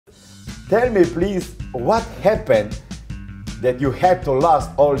Tell me, please, what happened that you had to lose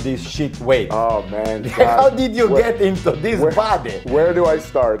all this shit weight? Oh man, How did you get into this body? Where do I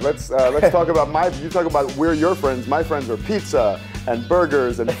start? Let's talk about you talk about we're your friends. My friends are pizza and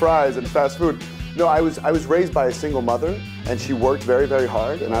burgers and fries and fast food. No, I was raised by a single mother, and she worked very, very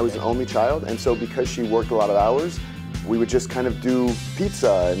hard, and I was an only child, and so because she worked a lot of hours, we would just kind of do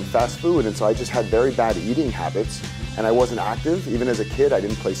pizza and fast food, and so I just had very bad eating habits, and I wasn't active. Even as a kid, I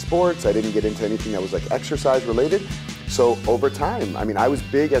didn't play sports, I didn't get into anything that was like exercise related. So over time, I mean, I was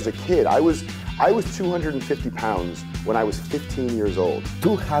big as a kid. I was 250 pounds when I was 15 years old.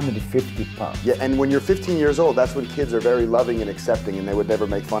 250 pounds? Yeah, and when you're 15 years old, that's when kids are very loving and accepting, and they would never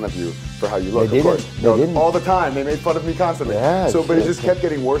make fun of you for how you look. They didn't. Of course, all the time. They made fun of me constantly. Yeah, but it just kept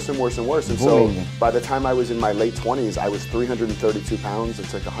getting worse and worse and worse. And bullying. So by the time I was in my late 20s, I was 332 pounds.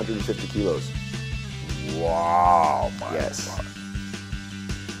 It's like 150 kilos. Wow, my yes. God.